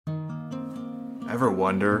Ever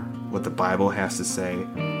wonder what the Bible has to say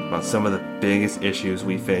about some of the biggest issues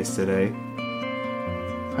we face today?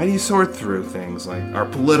 How do you sort through things like our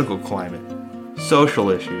political climate, social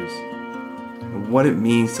issues, and what it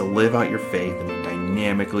means to live out your faith in a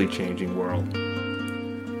dynamically changing world?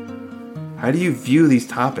 How do you view these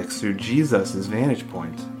topics through Jesus' vantage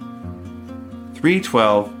point?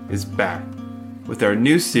 312 is back with our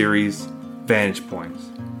new series, Vantage Points.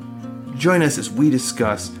 Join us as we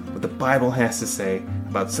discuss what the Bible has to say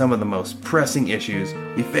about some of the most pressing issues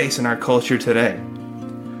we face in our culture today.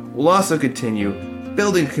 We'll also continue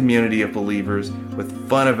building a community of believers with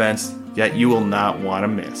fun events that you will not want to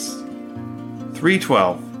miss.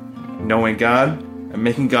 312, knowing God and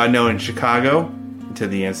making God known in Chicago and to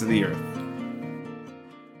the ends of the earth.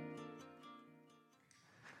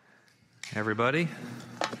 Hey everybody,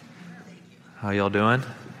 how y'all doing?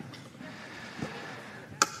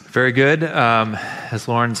 Very good. As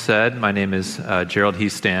Lauren said, my name is Gerald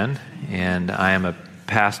Heastan, and I am a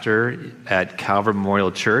pastor at Calvary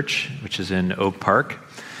Memorial Church, which is in Oak Park.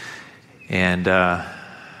 And I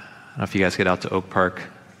don't know if you guys get out to Oak Park.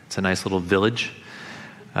 It's a nice little village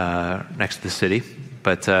next to the city.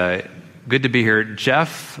 But good to be here.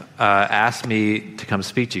 Jeff asked me to come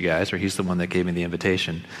speak to you guys, or he's the one that gave me the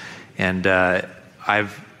invitation. And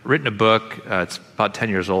I've written a book. It's about 10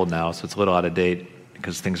 years old now, so it's a little out of date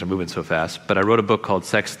because things are moving so fast. But I wrote a book called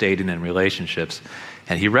Sex, Dating, and Relationships.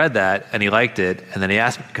 And he read that, and he liked it, and then he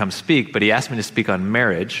asked me to come speak, but he asked me to speak on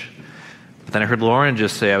marriage. But then I heard Lauren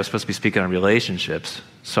just say I was supposed to be speaking on relationships.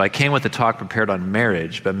 So I came with a talk prepared on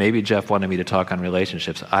marriage, but maybe Jeff wanted me to talk on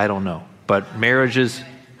relationships. I don't know. But marriages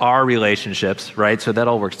are relationships, right? So that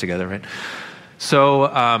all works together, right? So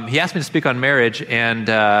he asked me to speak on marriage and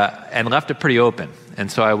left it pretty open. And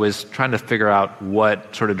so I was trying to figure out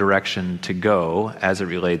what sort of direction to go as it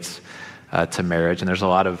relates to marriage. And there's a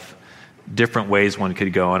lot of different ways one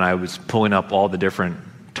could go. And I was pulling up all the different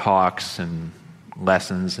talks and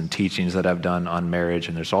lessons and teachings that I've done on marriage.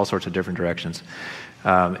 And there's all sorts of different directions.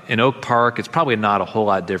 In Oak Park, it's probably not a whole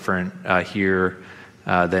lot different here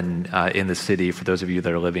than in the city for those of you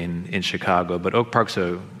that are living in Chicago. But Oak Park's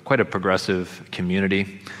quite a progressive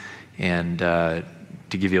community. And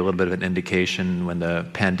to give you a little bit of an indication, when the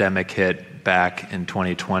pandemic hit back in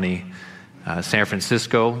 2020, San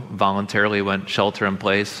Francisco voluntarily went shelter in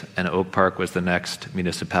place, and Oak Park was the next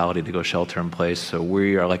municipality to go shelter in place. So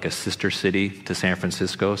we are like a sister city to San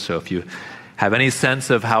Francisco. So if you have any sense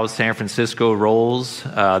of how San Francisco rolls,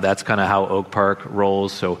 that's kind of how Oak Park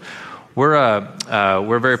rolls. So we're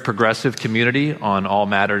a very progressive community on all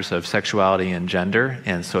matters of sexuality and gender,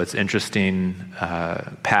 and so it's interesting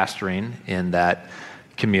pastoring in that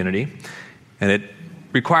community, and it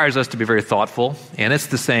requires us to be very thoughtful. And it's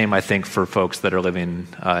the same, I think, for folks that are living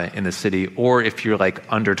in the city, or if you're like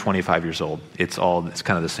under 25 years old, it's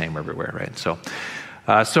kind of the same everywhere, right?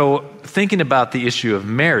 So thinking about the issue of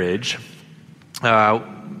marriage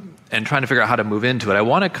and trying to figure out how to move into it, I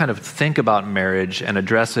want to kind of think about marriage and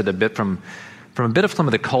address it a bit from a bit of some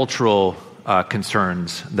of the cultural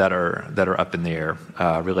concerns that are up in the air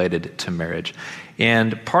related to marriage.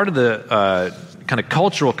 And part of the kind of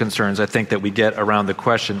cultural concerns I think that we get around the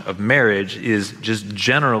question of marriage is just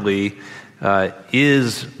generally,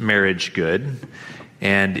 is marriage good?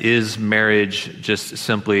 And is marriage just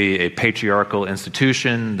simply a patriarchal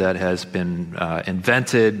institution that has been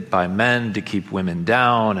invented by men to keep women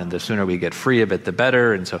down, and the sooner we get free of it, the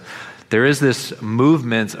better? And so there is this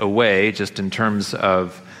movement away, just in terms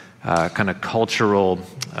of kind of cultural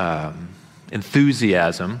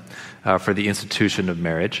enthusiasm for the institution of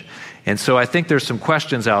marriage. And so I think there's some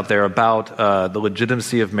questions out there about the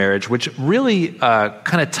legitimacy of marriage, which really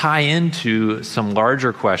kind of tie into some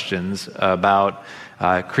larger questions about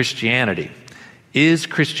Christianity. Is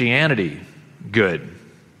Christianity good?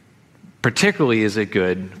 Particularly, is it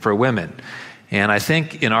good for women? And I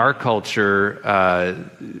think in our culture,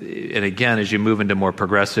 and again, as you move into more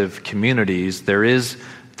progressive communities, there is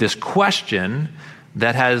this question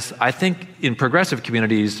that has, I think, in progressive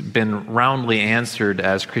communities, been roundly answered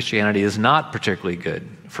as Christianity is not particularly good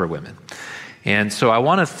for women. And so I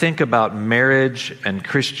want to think about marriage and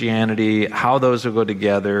Christianity, how those will go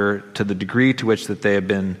together, to the degree to which that they have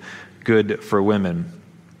been good for women.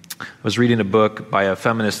 I was reading a book by a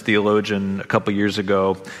feminist theologian a couple years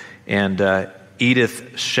ago, and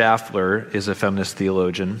Edith Schaffler is a feminist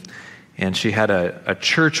theologian, and she had a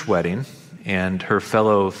church wedding, and her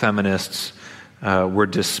fellow feminists were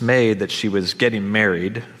dismayed that she was getting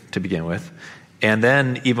married to begin with, and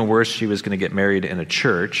then even worse, she was going to get married in a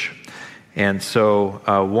church. And so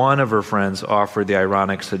one of her friends offered the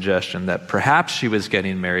ironic suggestion that perhaps she was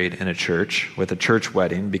getting married in a church with a church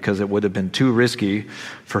wedding because it would have been too risky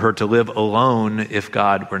for her to live alone if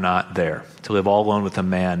God were not there, to live all alone with a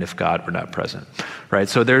man if God were not present, right?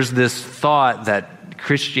 So there's this thought that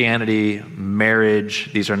Christianity,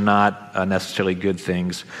 marriage, these are not necessarily good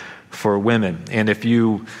things for women. And if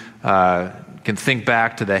you can think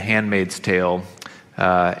back to The Handmaid's Tale,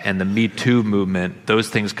 and the Me Too movement, those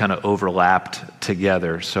things kind of overlapped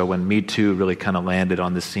together. So when Me Too really kind of landed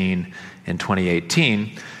on the scene in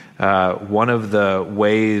 2018, one of the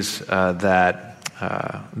ways that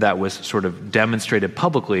was sort of demonstrated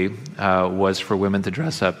publicly was for women to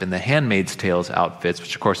dress up in the Handmaid's Tale's outfits,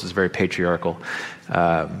 which of course is a very patriarchal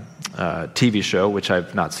TV show, which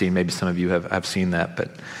I've not seen. Maybe some of you have seen that, but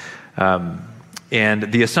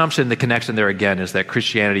and the assumption, the connection there again, is that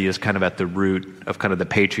Christianity is kind of at the root of kind of the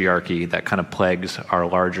patriarchy that kind of plagues our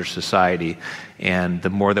larger society. And the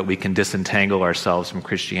more that we can disentangle ourselves from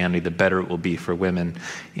Christianity, the better it will be for women.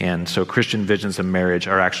 And so Christian visions of marriage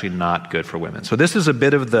are actually not good for women. So this is a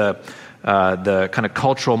bit of the kind of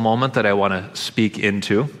cultural moment that I want to speak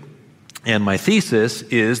into. And my thesis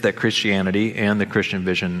is that Christianity and the Christian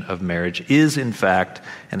vision of marriage is in fact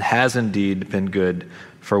and has indeed been good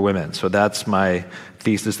for women. So that's my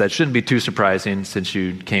thesis. That shouldn't be too surprising since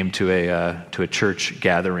you came to a church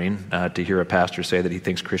gathering to hear a pastor say that he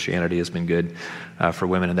thinks Christianity has been good for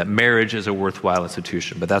women and that marriage is a worthwhile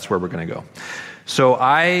institution. But that's where we're going to go. So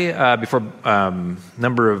I, before a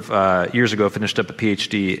number of years ago, finished up a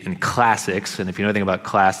PhD in classics. And if you know anything about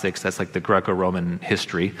classics, that's like the Greco-Roman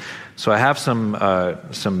history. So I have some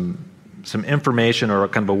information or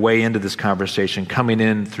kind of a way into this conversation coming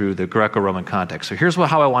in through the Greco-Roman context. So here's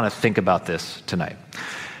how I want to think about this tonight.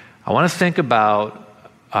 I want to think about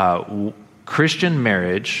Christian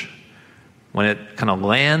marriage when it kind of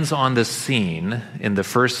lands on the scene in the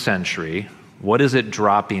first century. What is it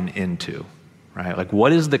dropping into, right? Like,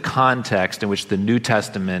 what is the context in which the New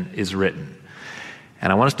Testament is written?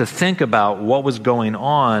 And I want us to think about what was going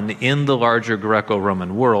on in the larger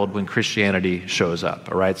Greco-Roman world when Christianity shows up,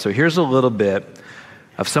 all right? So here's a little bit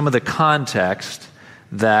of some of the context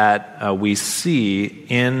that we see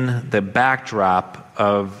in the backdrop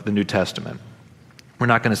of the New Testament. We're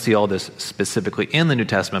not going to see all this specifically in the New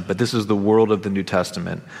Testament, but this is the world of the New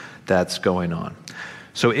Testament that's going on.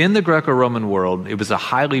 So in the Greco-Roman world, it was a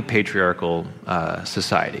highly patriarchal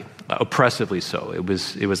society. Oppressively so. It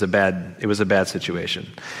was a bad situation,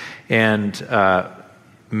 and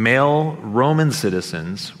male Roman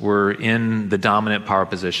citizens were in the dominant power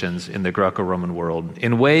positions in the Greco-Roman world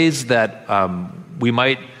in ways that we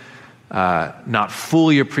might not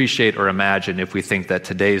fully appreciate or imagine if we think that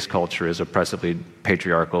today's culture is oppressively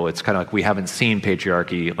patriarchal. It's kind of like we haven't seen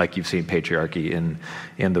patriarchy like you've seen patriarchy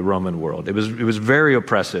in the Roman world. It was very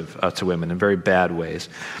oppressive to women in very bad ways.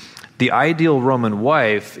 The ideal Roman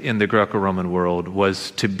wife in the Greco-Roman world was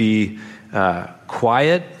to be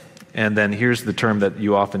quiet, and then here's the term that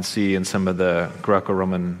you often see in some of the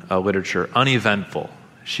Greco-Roman literature, uneventful.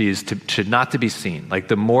 Should not to be seen. Like,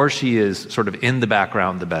 the more she is sort of in the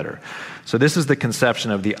background, the better. So this is the conception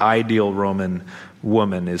of the ideal Roman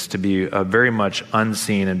woman, is to be very much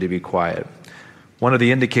unseen and to be quiet. One of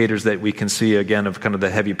the indicators that we can see, again, of kind of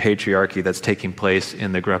the heavy patriarchy that's taking place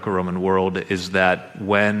in the Greco-Roman world is that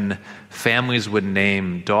when families would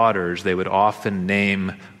name daughters, they would often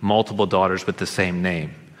name multiple daughters with the same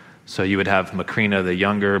name. So you would have Macrina the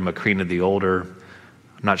younger, Macrina the older.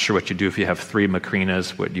 I'm not sure what you do if you have three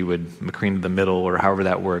Macrinas, what you would Macrina the middle, or however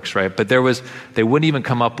that works, right? But they wouldn't even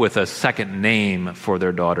come up with a second name for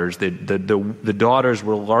their daughters. The daughters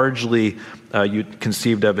were largely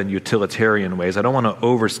conceived of in utilitarian ways. I don't want to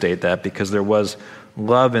overstate that because there was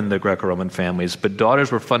love in the Greco-Roman families, but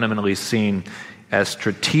daughters were fundamentally seen as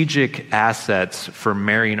strategic assets for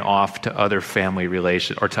marrying off to other family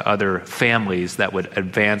relations or to other families that would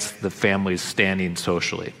advance the family's standing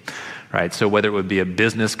socially. Right, so whether it would be a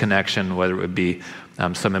business connection, whether it would be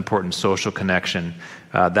some important social connection,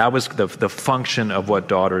 that was the function of what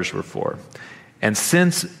daughters were for. And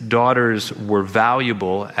since daughters were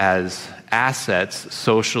valuable as assets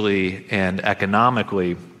socially and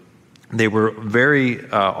economically, they were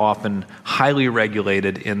very often highly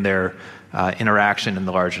regulated in their interaction in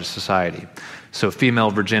the larger society. So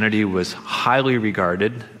female virginity was highly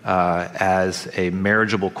regarded as a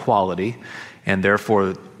marriageable quality, and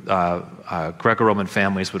therefore Greco-Roman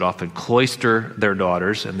families would often cloister their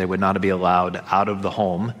daughters, and they would not be allowed out of the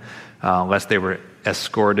home unless they were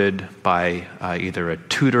escorted by either a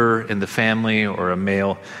tutor in the family or a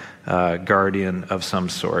male guardian of some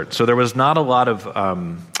sort. So there was not a lot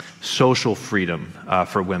of social freedom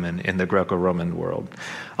for women in the Greco-Roman world.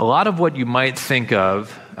 A lot of what you might think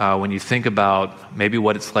of when you think about maybe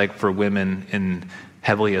what it's like for women in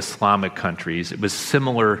heavily Islamic countries, it was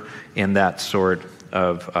similar in that sort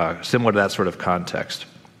of similar to that sort of context.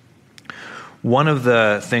 One of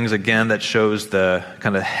the things, again, that shows the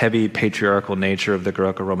kind of heavy patriarchal nature of the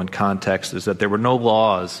Greco-Roman context is that there were no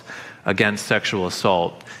laws against sexual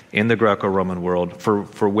assault in the Greco-Roman world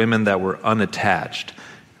for women that were unattached.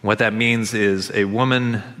 What that means is a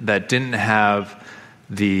woman that didn't have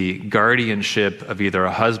the guardianship of either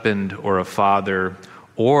a husband or a father,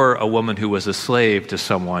 or a woman who was a slave to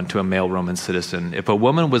someone, to a male Roman citizen. If a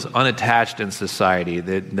woman was unattached in society,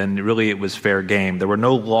 then really it was fair game. There were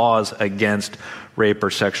no laws against rape or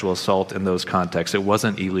sexual assault in those contexts. It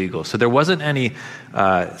wasn't illegal. So there wasn't any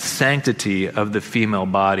sanctity of the female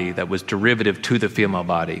body that was derivative to the female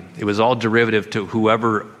body. It was all derivative to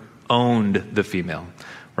whoever owned the female,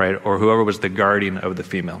 right, or whoever was the guardian of the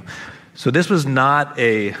female. So this was not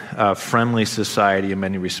a friendly society in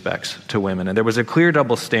many respects to women. And there was a clear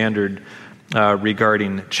double standard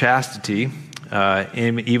regarding chastity,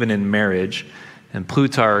 even in marriage. And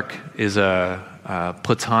Plutarch is a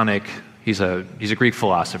Platonic, he's a Greek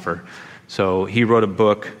philosopher. So he wrote a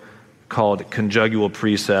book called Conjugal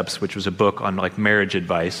Precepts, which was a book on like marriage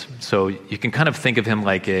advice. So you can kind of think of him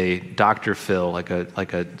like a Dr. Phil, like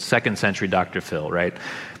a second century Dr. Phil, right?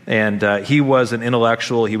 And he was an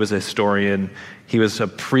intellectual, he was a historian, he was a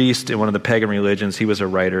priest in one of the pagan religions, he was a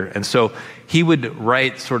writer. And so he would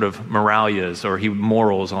write sort of moralias or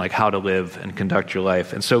morals on like how to live and conduct your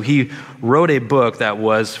life. And so he wrote a book that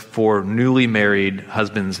was for newly married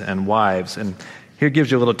husbands and wives. And here gives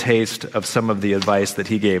you a little taste of some of the advice that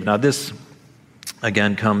he gave. Now this,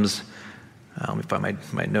 again, comes, let me find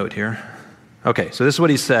my note here. Okay, so this is what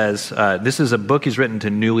he says. This is a book he's written to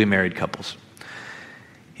newly married couples.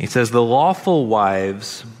 He says, "The lawful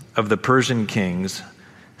wives of the Persian kings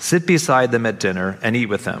sit beside them at dinner and eat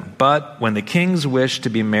with them. But when the kings wish to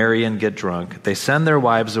be merry and get drunk, they send their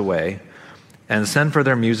wives away and send for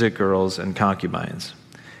their music girls and concubines.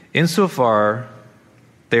 Insofar,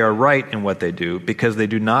 they are right in what they do, because they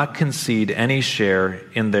do not concede any share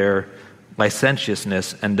in their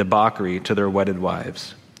licentiousness and debauchery to their wedded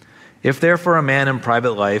wives. If therefore a man in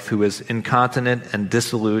private life who is incontinent and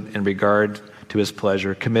dissolute in regard to his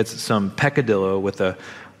pleasure commits some peccadillo with a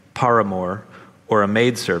paramour or a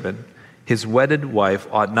maidservant, his wedded wife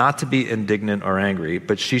ought not to be indignant or angry,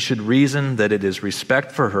 but she should reason that it is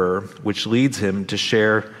respect for her which leads him to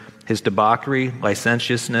share his debauchery,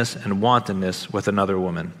 licentiousness, and wantonness with another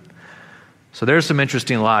woman." So there's some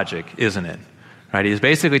interesting logic, isn't it? Right? He's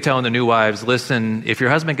basically telling the new wives, listen, if your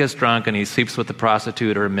husband gets drunk and he sleeps with a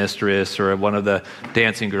prostitute or a mistress or one of the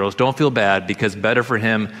dancing girls, don't feel bad, because better for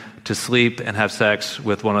him to sleep and have sex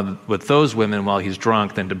with with those women while he's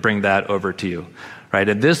drunk than to bring that over to you. Right?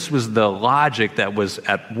 And this was the logic that was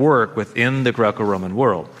at work within the Greco-Roman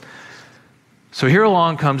world. So here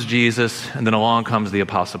along comes Jesus, and then along comes the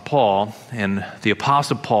Apostle Paul, and the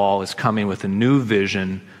Apostle Paul is coming with a new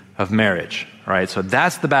vision of marriage. Right? So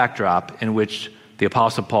that's the backdrop in which the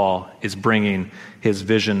Apostle Paul is bringing his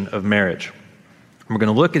vision of marriage. We're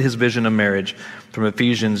going to look at his vision of marriage from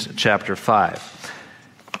Ephesians chapter 5.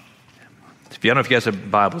 I don't know if you guys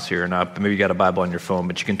have Bibles here or not, but maybe you got a Bible on your phone,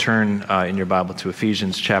 but you can turn in your Bible to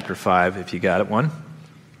Ephesians chapter 5 if you got it one.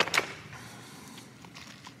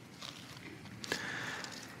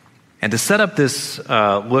 And to set up this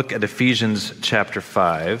look at Ephesians chapter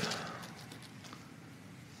 5,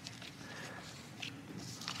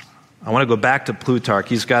 I want to go back to Plutarch.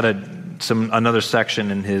 He's got another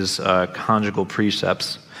section in his Conjugal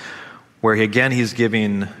Precepts where he's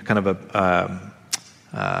giving kind of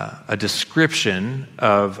a description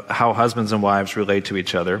of how husbands and wives relate to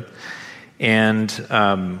each other. And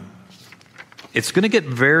it's going to get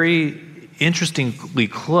very interestingly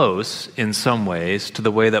close in some ways to the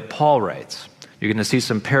way that Paul writes. You're going to see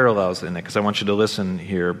some parallels in it, because I want you to listen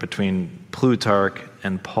here between Plutarch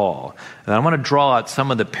and Paul. And I want to draw out some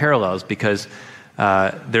of the parallels because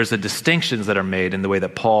there's the distinctions that are made in the way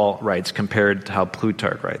that Paul writes compared to how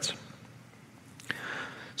Plutarch writes.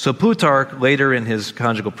 So Plutarch, later in his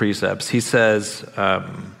Conjugal Precepts, he says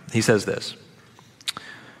this: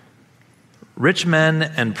 "Rich men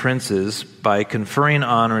and princes, by conferring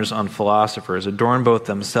honors on philosophers, adorn both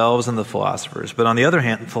themselves and the philosophers. But on the other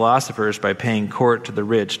hand, philosophers, by paying court to the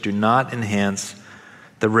rich, do not enhance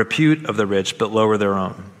the repute of the rich, but lower their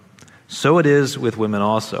own. So it is with women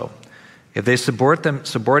also. If they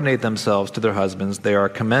subordinate themselves to their husbands, they are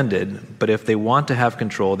commended, but if they want to have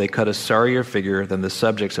control, they cut a sorrier figure than the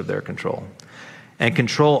subjects of their control. And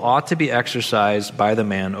control ought to be exercised by the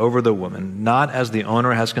man over the woman, not as the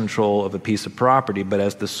owner has control of a piece of property, but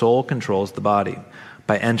as the soul controls the body,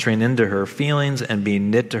 by entering into her feelings and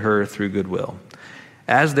being knit to her through goodwill.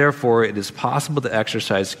 As therefore it is possible to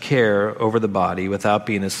exercise care over the body without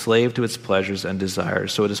being a slave to its pleasures and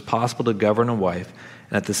desires, so it is possible to govern a wife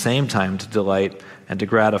and at the same time to delight and to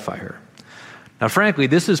gratify her. Now, frankly,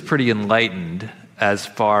 this is pretty enlightened as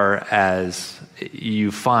far as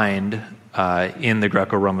you find in the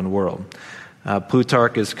Greco-Roman world.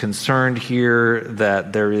 Plutarch is concerned here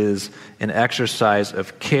that there is an exercise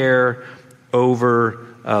of care over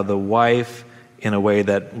the wife in a way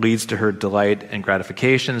that leads to her delight and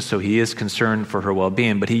gratification, so he is concerned for her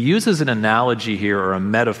well-being. But he uses an analogy here, or a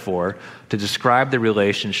metaphor, to describe the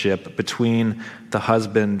relationship between the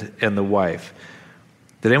husband and the wife.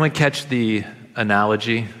 Did anyone catch the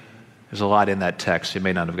analogy? There's a lot in that text you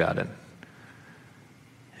may not have gotten.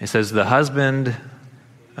 It says the husband,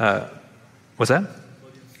 what's that?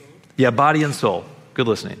 Yeah, body and soul. Good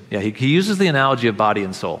listening. Yeah, he uses the analogy of body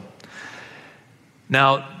and soul.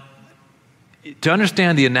 Now, to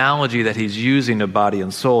understand the analogy that he's using of body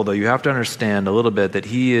and soul, though, you have to understand a little bit that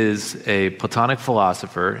he is a Platonic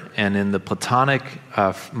philosopher, and in the Platonic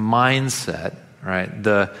mindset, right,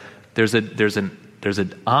 there's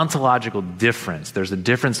an ontological difference. There's a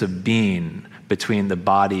difference of being between the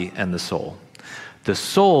body and the soul. The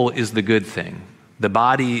soul is the good thing. The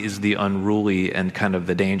body is the unruly and kind of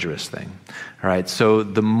the dangerous thing. All right, so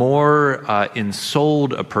the more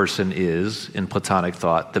ensouled a person is in Platonic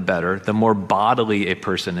thought, the better. The more bodily a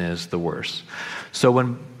person is, the worse. So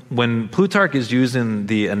when Plutarch is using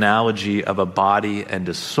the analogy of a body and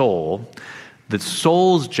a soul, the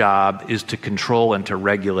soul's job is to control and to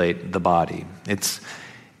regulate the body. It's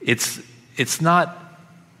not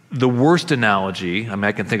the worst analogy. I mean,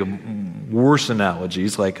 I can think of worse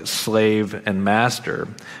analogies like slave and master,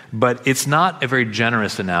 but it's not a very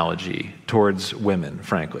generous analogy towards women,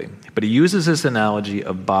 frankly. But he uses this analogy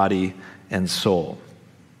of body and soul.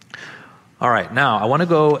 All right, now I want to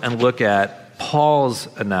go and look at Paul's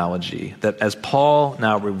analogy, that as Paul,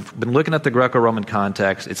 now we've been looking at the Greco-Roman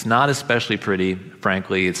context, it's not especially pretty,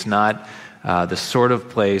 frankly. It's not the sort of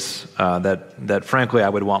place that frankly, I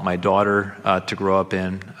would want my daughter to grow up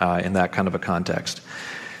in that kind of a context.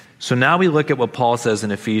 So now we look at what Paul says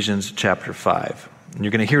in Ephesians chapter 5. And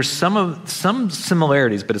you're going to hear some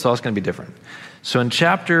similarities, but it's also going to be different. So in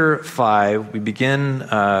chapter 5, we begin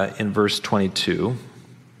in verse 22.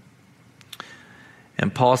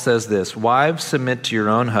 And Paul says this, "Wives, submit to your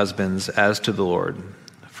own husbands as to the Lord.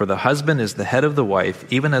 For the husband is the head of the wife,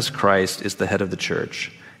 even as Christ is the head of the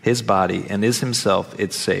church, his body, and is himself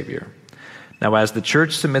its Savior. Now as the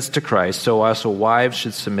church submits to Christ, so also wives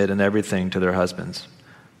should submit in everything to their husbands.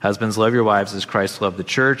 Husbands, love your wives as Christ loved the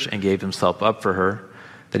church and gave himself up for her,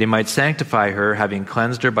 that he might sanctify her, having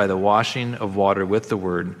cleansed her by the washing of water with the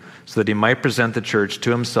word, so that he might present the church to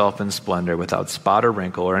himself in splendor, without spot or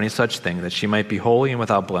wrinkle or any such thing, that she might be holy and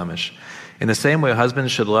without blemish. In the same way,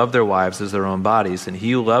 husbands should love their wives as their own bodies, and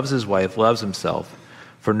he who loves his wife loves himself.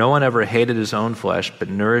 For no one ever hated his own flesh, but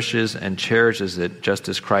nourishes and cherishes it, just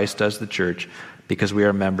as Christ does the church, because we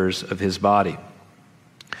are members of his body."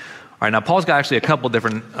 All right, now Paul's got actually a couple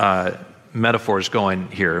different metaphors going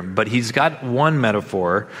here, but he's got one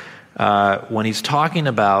metaphor when he's talking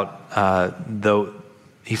about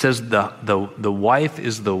he says the wife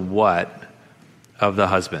is the what of the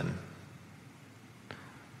husband.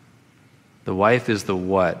 The wife is the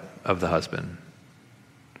what of the husband.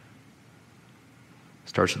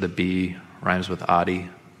 Starts with a B, rhymes with adi,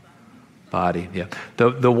 body. Yeah,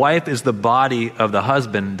 the wife is the body of the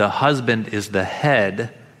husband is the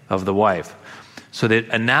head of the wife. So the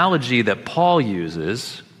analogy that Paul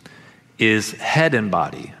uses is head and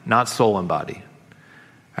body, not soul and body.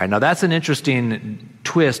 All right, now that's an interesting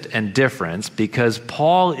twist and difference, because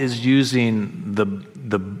Paul is using the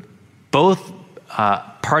both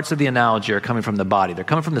parts of the analogy are coming from the body. They're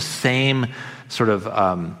coming from the same sort of.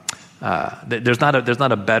 There's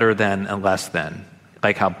not a better than and less than,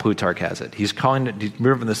 like how Plutarch has it. He's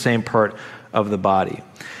moving from the same part of the body.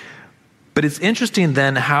 But it's interesting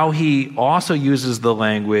then how he also uses the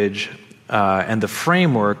language and the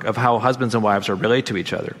framework of how husbands and wives are related to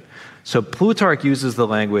each other. So Plutarch uses the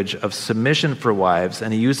language of submission for wives,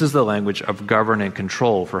 and he uses the language of govern and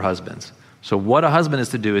control for husbands. So what a husband is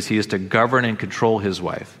to do is he is to govern and control his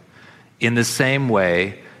wife in the same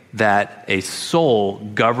way that a soul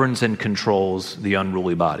governs and controls the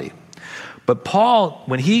unruly body. But Paul,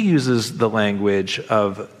 when he uses the language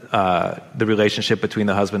of the relationship between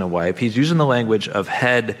the husband and wife. He's using the language of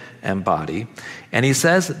head and body. And he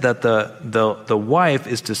says that the wife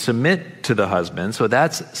is to submit to the husband. So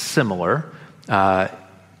that's similar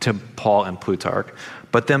to Paul and Plutarch.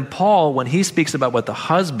 But then Paul, when he speaks about what the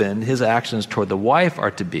husband, his actions toward the wife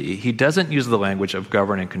are to be, he doesn't use the language of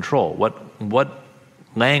govern and control. What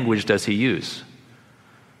language does he use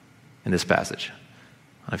in this passage?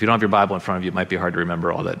 If you don't have your Bible in front of you, it might be hard to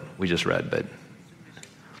remember all that we just read. But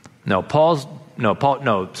no.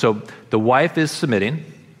 So the wife is submitting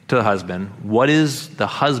to the husband. What is the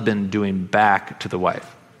husband doing back to the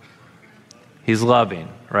wife? He's loving,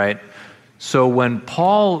 right? So when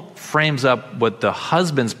Paul frames up what the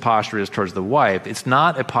husband's posture is towards the wife, it's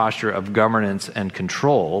not a posture of governance and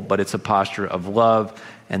control, but it's a posture of love,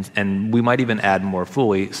 and we might even add more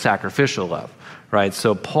fully, sacrificial love, right?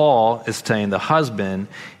 So Paul is saying the husband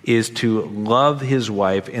is to love his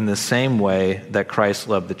wife in the same way that Christ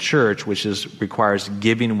loved the church, which requires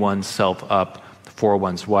giving oneself up for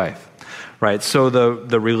one's wife. Right, so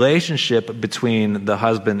the relationship between the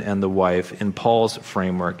husband and the wife in Paul's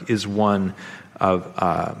framework is one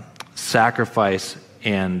of sacrifice,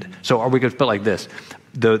 and so we could put it like this: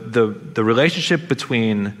 the relationship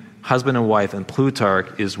between husband and wife in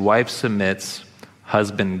Plutarch is wife submits,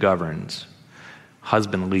 husband governs,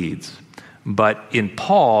 husband leads. But in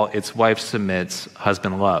Paul, it's wife submits,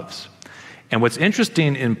 husband loves. And what's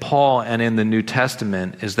interesting in Paul and in the New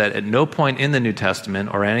Testament is that at no point in the New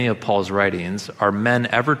Testament or any of Paul's writings are men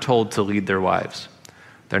ever told to lead their wives.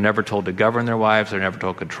 They're never told to govern their wives. They're never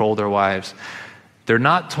told to control their wives. They're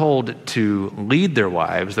not told to lead their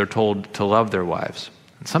wives. They're told to love their wives.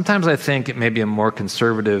 And sometimes I think maybe in more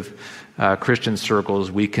conservative Christian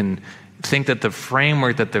circles, we can think that the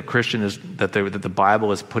framework that that the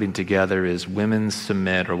Bible is putting together is women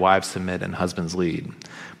submit or wives submit and husbands lead.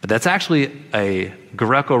 But that's actually a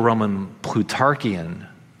Greco-Roman Plutarchian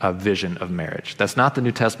vision of marriage. That's not the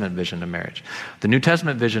New Testament vision of marriage. The New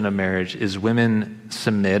Testament vision of marriage is women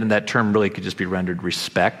submit, and that term really could just be rendered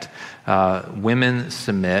respect. Women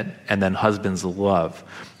submit, and then husbands love.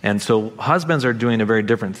 And so husbands are doing a very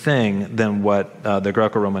different thing than what the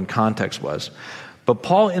Greco-Roman context was. But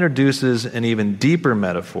Paul introduces an even deeper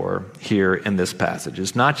metaphor here in this passage.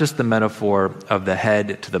 It's not just the metaphor of the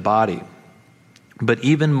head to the body, but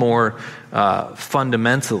even more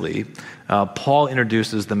fundamentally, Paul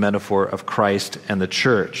introduces the metaphor of Christ and the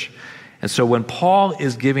church. And so when Paul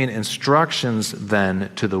is giving instructions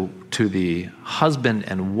then to the husband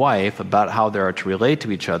and wife about how they are to relate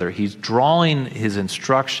to each other, he's drawing his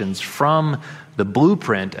instructions from the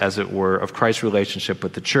blueprint, as it were, of Christ's relationship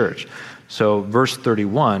with the church. So verse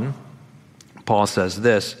 31, Paul says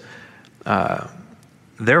this,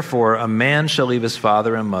 "Therefore a man shall leave his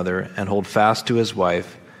father and mother and hold fast to his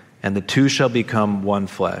wife, and the two shall become one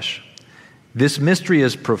flesh. This mystery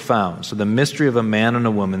is profound." So the mystery of a man and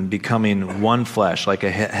a woman becoming one flesh, like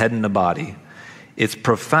a head and a body, it's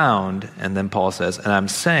profound. And then Paul says, and I'm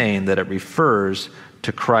saying that it refers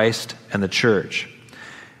to Christ and the church.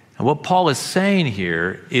 And what Paul is saying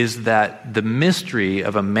here is that the mystery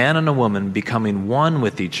of a man and a woman becoming one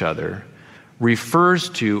with each other refers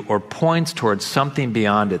to or points towards something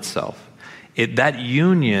beyond itself. That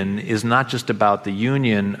union is not just about the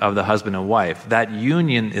union of the husband and wife. That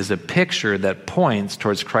union is a picture that points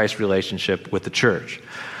towards Christ's relationship with the church.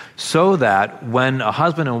 So that when a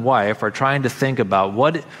husband and wife are trying to think about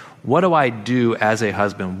what do I do as a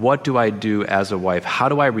husband? What do I do as a wife? How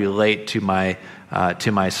do I relate to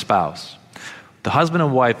my spouse? The husband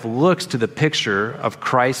and wife looks to the picture of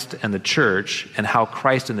Christ and the church and how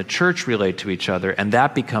Christ and the church relate to each other, and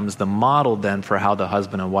that becomes the model then for how the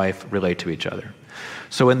husband and wife relate to each other.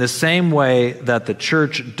 So in the same way that the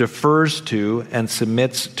church defers to and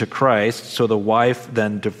submits to Christ, so the wife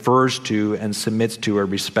then defers to and submits to or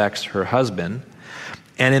respects her husband.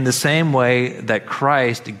 And in the same way that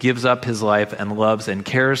Christ gives up his life and loves and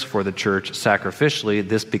cares for the church sacrificially,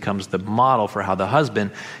 this becomes the model for how the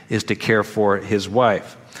husband is to care for his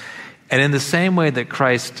wife. And in the same way that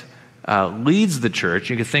Christ leads the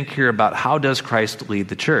church, you can think here about how does Christ lead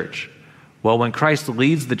the church? Well, when Christ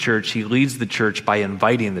leads the church, he leads the church by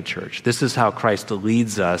inviting the church. This is how Christ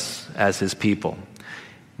leads us as his people.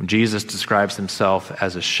 Jesus describes himself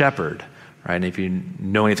as a shepherd, right? And if you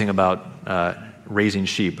know anything about raising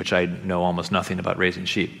sheep, which I know almost nothing about raising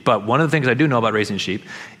sheep. But one of the things I do know about raising sheep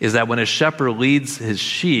is that when a shepherd leads his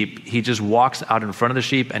sheep, he just walks out in front of the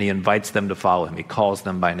sheep and he invites them to follow him. He calls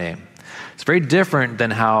them by name. It's very different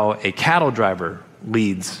than how a cattle driver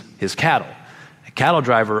leads his cattle. A cattle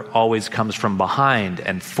driver always comes from behind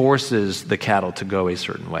and forces the cattle to go a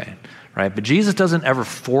certain way, right? But Jesus doesn't ever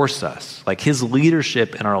force us. Like his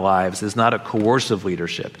leadership in our lives is not a coercive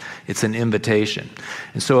leadership. It's an invitation.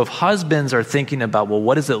 And so if husbands are thinking about, well,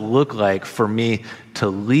 what does it look like for me to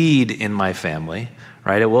lead in my family,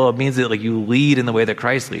 right? Well, it means that like you lead in the way that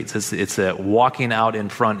Christ leads. It's a walking out in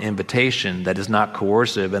front invitation that is not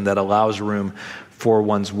coercive and that allows room for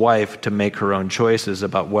one's wife to make her own choices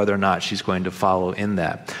about whether or not she's going to follow in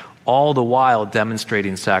that. All the while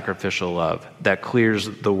demonstrating sacrificial love that clears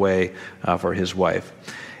the way for his wife.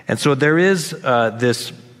 And so there is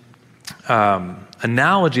this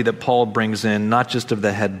analogy that Paul brings in, not just of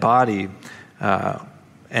the head body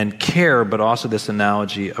and care, but also this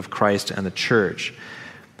analogy of Christ and the church.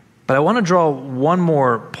 But I want to draw one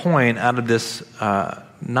more point out of this,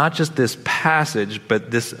 not just this passage,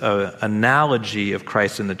 but this analogy of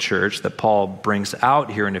Christ and the church that Paul brings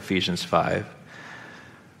out here in Ephesians 5.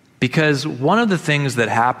 Because one of the things that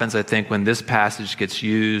happens, I think, when this passage gets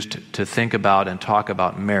used to think about and talk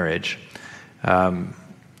about marriage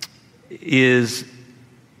is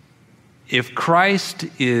if Christ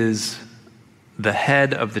is the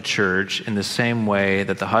head of the church in the same way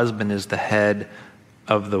that the husband is the head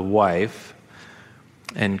of the wife,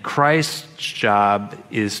 and Christ's job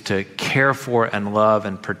is to care for and love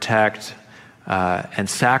and protect and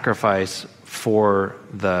sacrifice for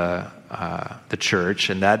the church,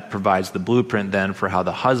 and that provides the blueprint then for how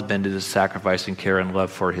the husband is sacrificing care and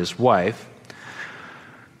love for his wife.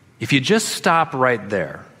 If you just stop right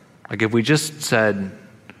there, like if we just said,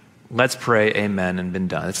 let's pray, amen, and been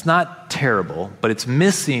done. It's not terrible, but it's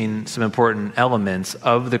missing some important elements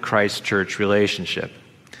of the Christ-church relationship.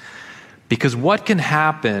 Because what can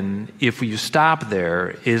happen if you stop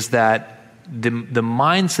there is that the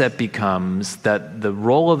mindset becomes that the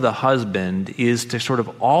role of the husband is to sort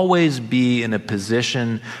of always be in a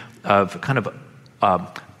position of kind of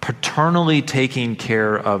paternally taking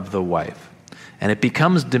care of the wife. And it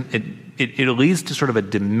becomes, it leads to sort of a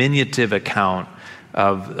diminutive account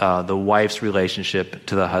of the wife's relationship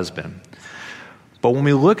to the husband. But when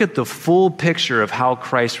we look at the full picture of how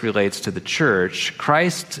Christ relates to the church,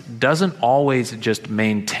 Christ doesn't always just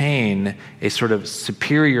maintain a sort of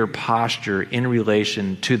superior posture in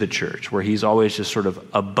relation to the church, where he's always just sort of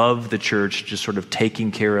above the church, just sort of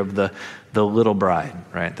taking care of the little bride,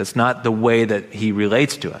 right? That's not the way that he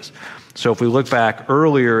relates to us. So if we look back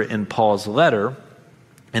earlier in Paul's letter,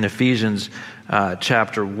 in Ephesians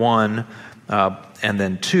chapter 1 and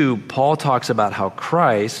then 2, Paul talks about how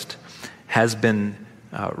Christ has been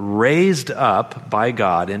raised up by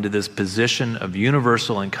God into this position of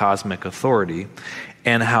universal and cosmic authority,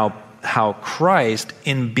 and how Christ,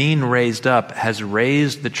 in being raised up, has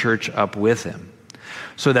raised the church up with him.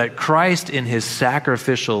 So that Christ, in his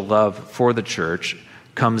sacrificial love for the church,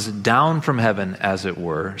 comes down from heaven, as it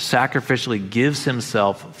were, sacrificially gives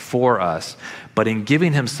himself for us, but in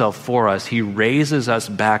giving himself for us, he raises us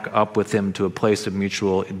back up with him to a place of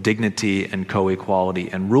mutual dignity and co-equality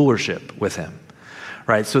and rulership with him,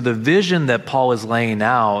 right? So the vision that Paul is laying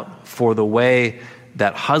out for the way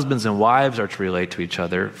that husbands and wives are to relate to each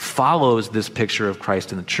other follows this picture of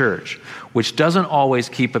Christ and the church, which doesn't always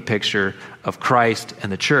keep a picture of Christ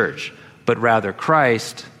and the church, but rather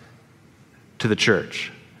Christ to the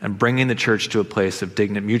church and bringing the church to a place of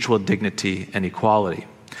mutual dignity and equality.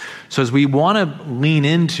 So as we want to lean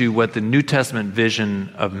into what the New Testament vision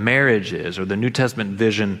of marriage is, or the New Testament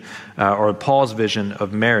vision, or Paul's vision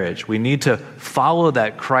of marriage, we need to follow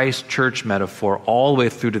that Christ-church metaphor all the way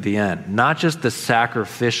through to the end. Not just the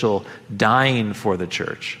sacrificial dying for the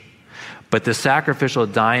church, but the sacrificial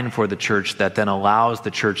dying for the church that then allows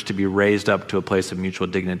the church to be raised up to a place of mutual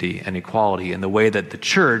dignity and equality in the way that the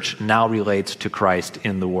church now relates to Christ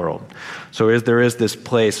in the world. So there is this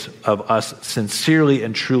place of us sincerely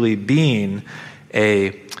and truly being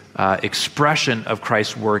a expression of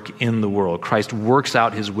Christ's work in the world. Christ works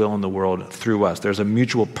out his will in the world through us. There's a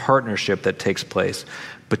mutual partnership that takes place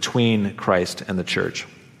between Christ and the church.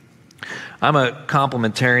 I'm a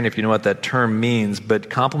complementarian, if you know what that term means, but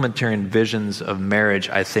complementarian visions of marriage,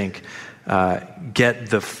 I think, get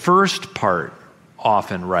the first part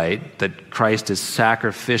often right, that Christ is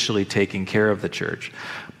sacrificially taking care of the church,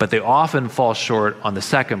 but they often fall short on the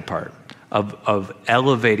second part of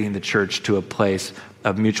elevating the church to a place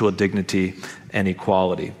of mutual dignity and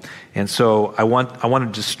equality. And so I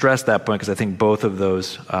wanted to stress that point because I think both of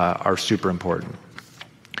those are super important.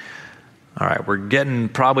 All right, we're getting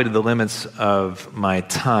probably to the limits of my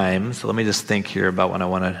time, so let me just think here about what I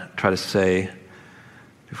want to try to say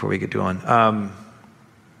before we get going.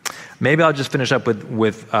 Maybe I'll just finish up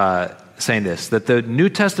with saying this, that the New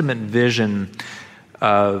Testament vision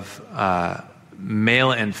of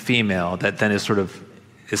male and female that then is sort of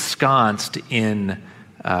ensconced in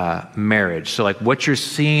marriage. So like what you're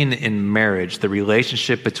seeing in marriage, the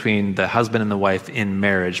relationship between the husband and the wife in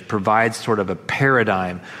marriage provides sort of a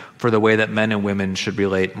paradigm for the way that men and women should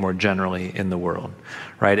relate more generally in the world,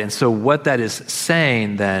 right? And so what that is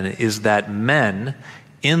saying then is that men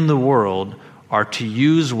in the world are to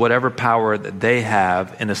use whatever power that they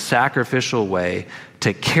have in a sacrificial way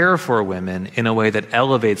to care for women in a way that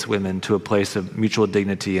elevates women to a place of mutual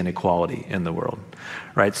dignity and equality in the world,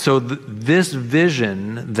 right? So this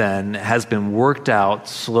vision then has been worked out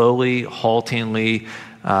slowly, haltingly,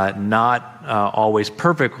 not always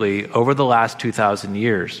perfectly over the last 2,000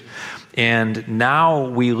 years. And now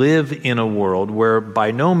we live in a world where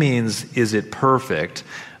by no means is it perfect,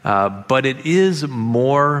 but it is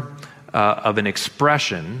more of an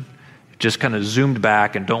expression, just kind of zoomed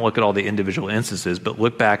back and don't look at all the individual instances, but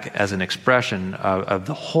look back as an expression of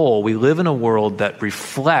the whole. We live in a world that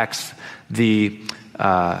reflects the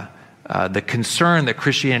concern that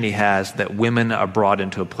Christianity has that women are brought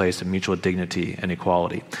into a place of mutual dignity and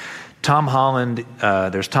equality. Tom Holland,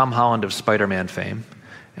 there's Tom Holland of Spider-Man fame,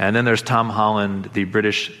 and then there's Tom Holland, the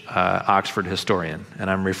British Oxford historian. And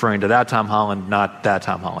I'm referring to that Tom Holland, not that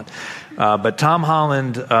Tom Holland. But Tom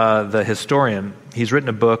Holland, the historian, he's written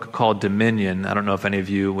a book called Dominion. I don't know if any of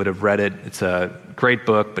you would have read it. It's a great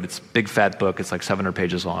book, but it's a big, fat book. It's like 700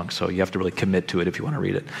 pages long, so you have to really commit to it if you want to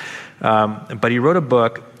read it. But he wrote a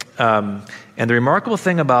book, and the remarkable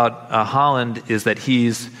thing about Holland is that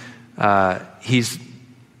he's kind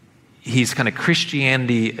of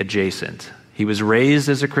Christianity adjacent. He was raised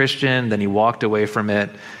as a Christian, then he walked away from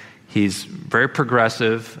it. He's very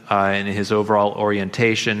progressive in his overall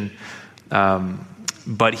orientation.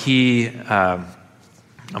 But I'm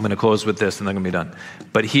going to close with this and then I'm going to be done.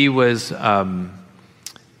 But he was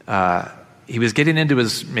getting into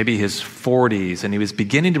his 40s, and he was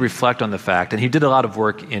beginning to reflect on the fact, and he did a lot of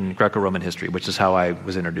work in Greco-Roman history, which is how I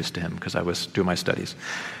was introduced to him because I was doing my studies.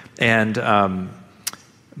 And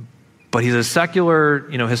but he's a secular,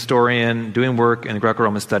 historian doing work in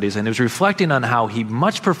Greco-Roman studies, and he was reflecting on how he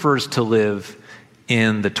much prefers to live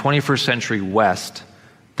in the 21st century West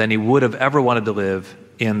than he would have ever wanted to live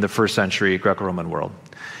in the first century Greco-Roman world.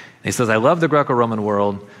 And he says, I love the Greco-Roman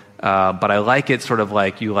world, but I like it sort of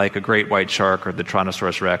like you like a great white shark or the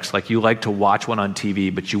Tyrannosaurus Rex. Like you like to watch one on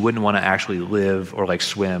TV, but you wouldn't want to actually live or like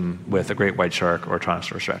swim with a great white shark or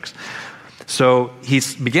Tyrannosaurus Rex. So he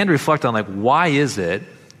began to reflect on why is it,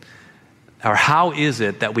 or how is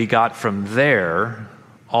it that we got from there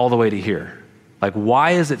all the way to here? Like,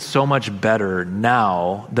 why is it so much better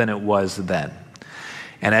now than it was then?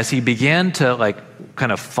 And as he began to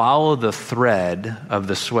kind of follow the thread of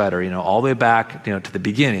the sweater, all the way back, to the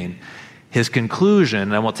beginning, his conclusion,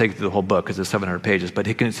 and I won't take you through the whole book because it's 700 pages, but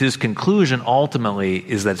his conclusion ultimately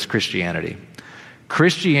is that it's Christianity.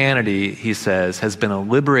 Christianity, he says, has been a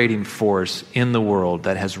liberating force in the world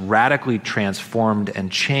that has radically transformed and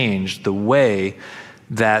changed the way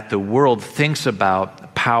that the world thinks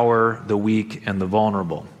about power, the weak, and the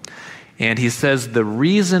vulnerable. And he says the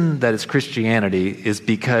reason that it's Christianity is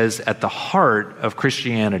because at the heart of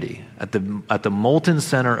Christianity, at the molten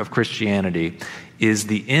center of Christianity, is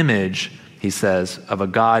the image, he says, of a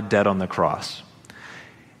God dead on the cross.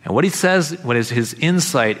 And what he says, what is his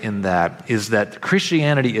insight in that, is that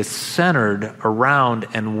Christianity is centered around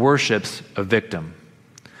and worships a victim.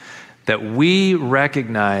 That we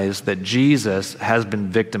recognize that Jesus has been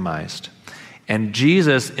victimized. And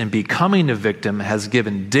Jesus, in becoming a victim, has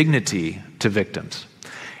given dignity to victims.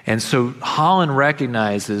 And so Holland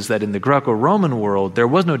recognizes that in the Greco-Roman world, there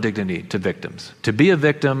was no dignity to victims. To be a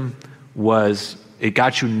victim it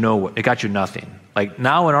got you nothing. Like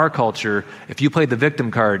now in our culture, if you play the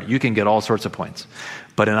victim card, you can get all sorts of points.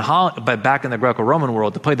 But back in the Greco-Roman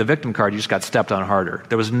world, to play the victim card, you just got stepped on harder.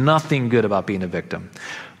 There was nothing good about being a victim.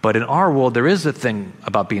 But in our world, there is a thing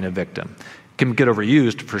about being a victim. It can get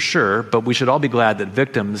overused for sure, but we should all be glad that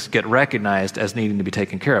victims get recognized as needing to be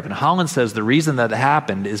taken care of. And Holland says the reason that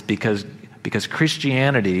happened is because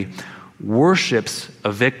Christianity worships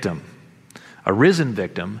a victim, a risen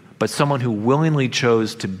victim, but someone who willingly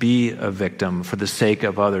chose to be a victim for the sake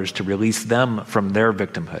of others, to release them from their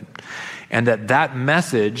victimhood. And that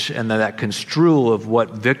message and that construal of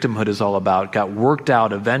what victimhood is all about got worked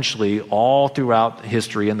out eventually all throughout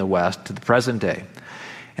history in the West to the present day.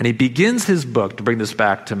 And he begins his book, to bring this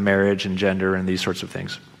back to marriage and gender and these sorts of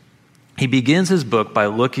things, he begins his book by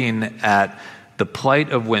looking at the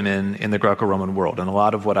plight of women in the Greco-Roman world. And a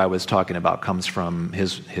lot of what I was talking about comes from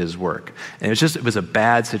his work. And it was a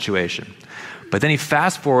bad situation. But then he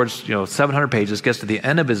fast forwards, 700 pages, gets to the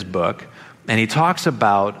end of his book, and he talks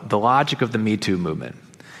about the logic of the Me Too movement.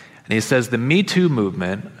 And And he says the Me Too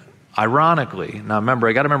movement, ironically, now remember,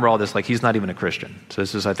 I got to remember all this, like he's not even a Christian. So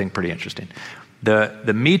this is, I think, pretty interesting.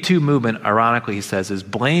 The Me Too movement, ironically, he says, is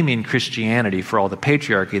blaming Christianity for all the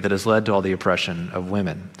patriarchy that has led to all the oppression of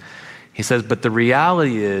women. He says, but the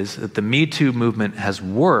reality is that the Me Too movement has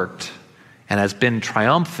worked and has been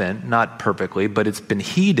triumphant, not perfectly, but it's been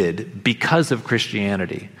heeded because of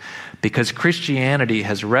Christianity. Because Christianity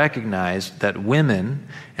has recognized that women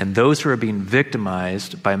and those who are being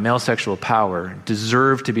victimized by male sexual power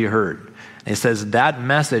deserve to be heard. And he says that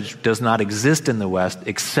message does not exist in the West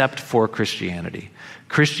except for Christianity.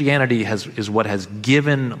 Christianity is what has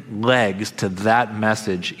given legs to that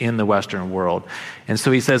message in the Western world. And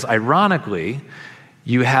so he says, ironically,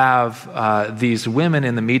 you have these women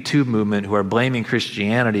in the Me Too movement who are blaming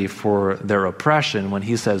Christianity for their oppression, when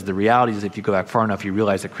he says the reality is if you go back far enough, you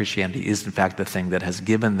realize that Christianity is in fact the thing that has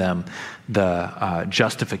given them the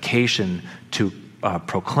justification to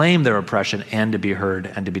proclaim their oppression and to be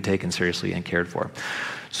heard and to be taken seriously and cared for.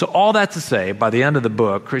 So all that to say, by the end of the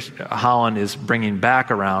book, Holland is bringing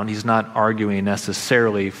back around. He's not arguing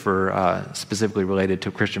necessarily for specifically related to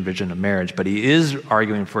a Christian vision of marriage, but he is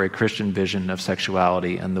arguing for a Christian vision of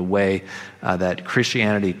sexuality and the way that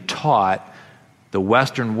Christianity taught the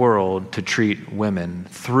Western world to treat women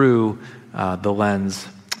through the lens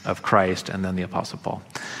of Christ and then the Apostle Paul.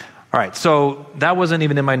 All right, so that wasn't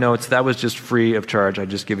even in my notes. That was just free of charge. I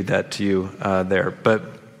just give you that to you there. But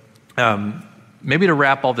maybe to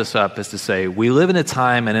wrap all this up is to say we live in a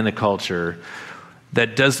time and in a culture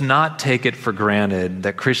that does not take it for granted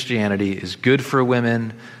that Christianity is good for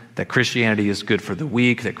women, that Christianity is good for the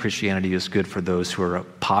weak, that Christianity is good for those who are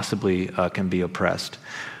possibly can be oppressed.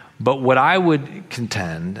 But what I would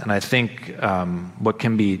contend, and I think what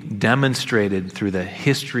can be demonstrated through the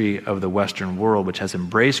history of the Western world, which has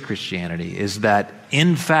embraced Christianity, is that,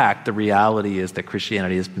 in fact, the reality is that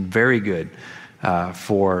Christianity has been very good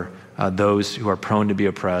for those who are prone to be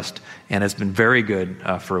oppressed, and has been very good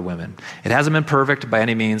for women. It hasn't been perfect by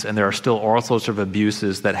any means, and there are still all sorts of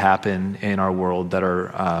abuses that happen in our world that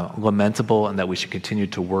are lamentable and that we should continue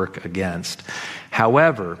to work against.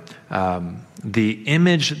 However, the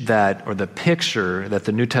image that, or the picture that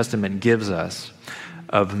the New Testament gives us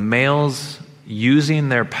of males using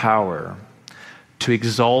their power to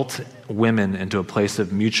exalt women into a place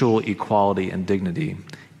of mutual equality and dignity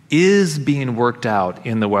is being worked out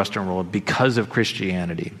in the Western world because of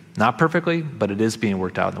Christianity. Not perfectly, but it is being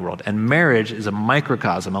worked out in the world. And marriage is a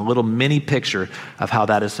microcosm, a little mini picture of how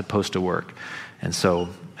that is supposed to work. And so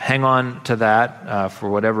hang on to that for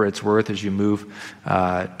whatever it's worth as you move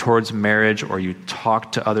towards marriage, or you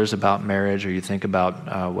talk to others about marriage, or you think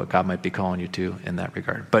about what God might be calling you to in that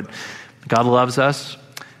regard. But God loves us,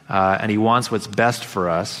 and he wants what's best for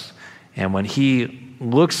us. And when he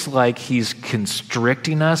looks like he's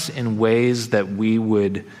constricting us in ways that we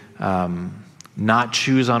would not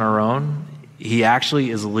choose on our own, he actually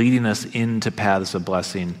is leading us into paths of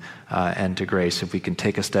blessing and to grace if we can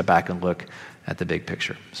take a step back and look at the big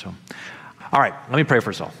picture. So, all right, let me pray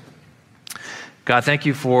for us all. God, thank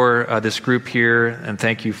you for this group here, and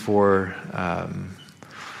thank you for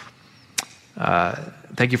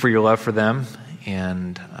your love for them.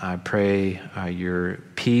 And I pray your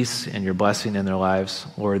peace and your blessing in their lives.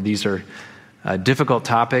 Lord, these are difficult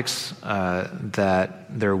topics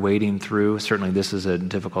that they're wading through. Certainly this is a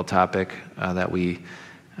difficult topic that we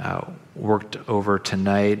worked over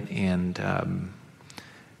tonight. And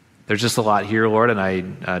there's just a lot here, Lord, and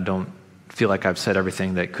I don't feel like I've said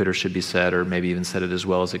everything that could or should be said, or maybe even said it as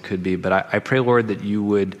well as it could be. But I pray, Lord, that you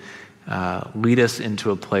would lead us into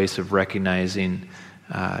a place of recognizing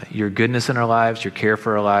your goodness in our lives, your care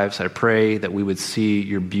for our lives. I pray that we would see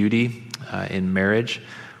your beauty in marriage.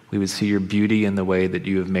 We would see your beauty in the way that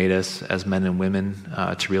you have made us as men and women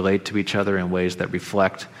to relate to each other in ways that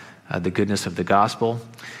reflect the goodness of the gospel.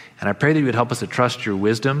 And I pray that you would help us to trust your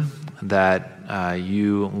wisdom, that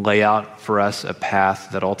you lay out for us a path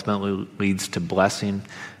that ultimately leads to blessing,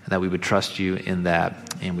 and that we would trust you in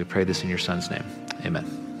that. And we pray this in your Son's name.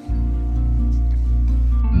 Amen.